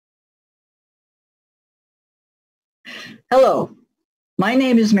Hello, my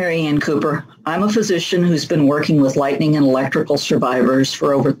name is Mary Ann Cooper. I'm a physician who's been working with lightning and electrical survivors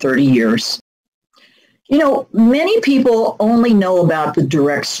for over 30 years. You know, many people only know about the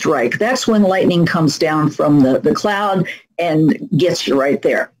direct strike. That's when lightning comes down from the cloud and gets you right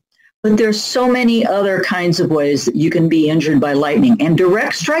there. But there's so many other kinds of ways that you can be injured by lightning. And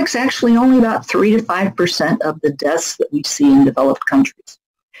direct strike's actually only about 3 to 5% of the deaths that we see in developed countries.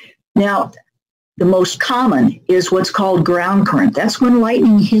 Now, the most common is what's called ground current. That's when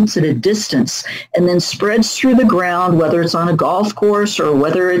lightning hits at a distance and then spreads through the ground, whether it's on a golf course or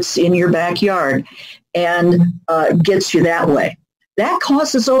whether it's in your backyard, and gets you that way. That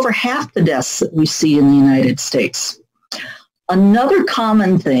causes over half the deaths that we see in the United States. Another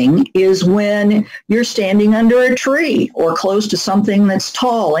common thing is when you're standing under a tree or close to something that's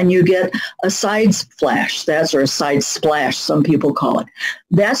tall and you get a side flash, or a side splash, some people call it.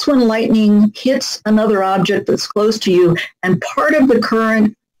 That's when lightning hits another object that's close to you and part of the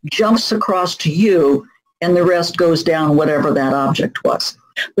current jumps across to you and the rest goes down whatever that object was.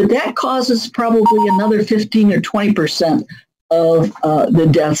 But that causes probably another 15 or 20% of the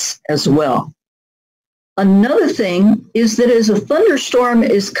deaths as well. Another thing is that as a thunderstorm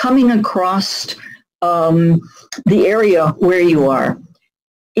is coming across the area where you are,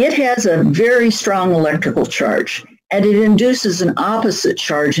 it has a very strong electrical charge, and it induces an opposite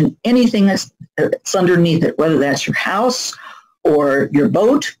charge in anything that's underneath it, whether that's your house or your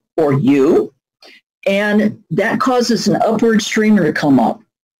boat or you, and that causes an upward streamer to come up.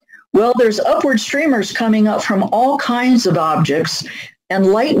 Well, there's upward streamers coming up from all kinds of objects, and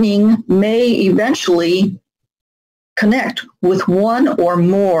lightning may eventually connect with one or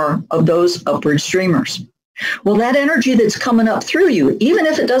more of those upward streamers. Well, that energy that's coming up through you, even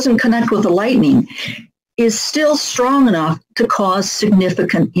if it doesn't connect with the lightning, is still strong enough to cause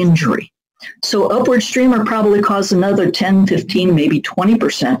significant injury. So upward streamer probably caused another 10, 15, maybe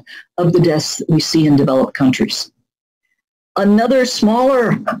 20% of the deaths that we see in developed countries. Another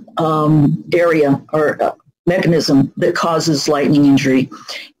smaller area or mechanism that causes lightning injury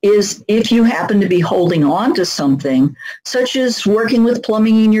is if you happen to be holding on to something, such as working with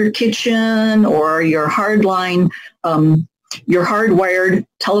plumbing in your kitchen or your hardwired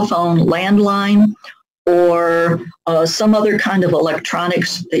telephone landline, or some other kind of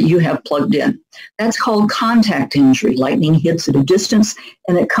electronics that you have plugged in. That's called contact injury. Lightning hits at a distance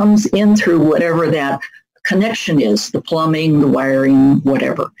and it comes in through whatever that connection is, the plumbing, the wiring,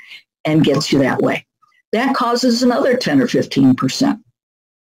 whatever, and gets you that way. That causes another 10 or 15%.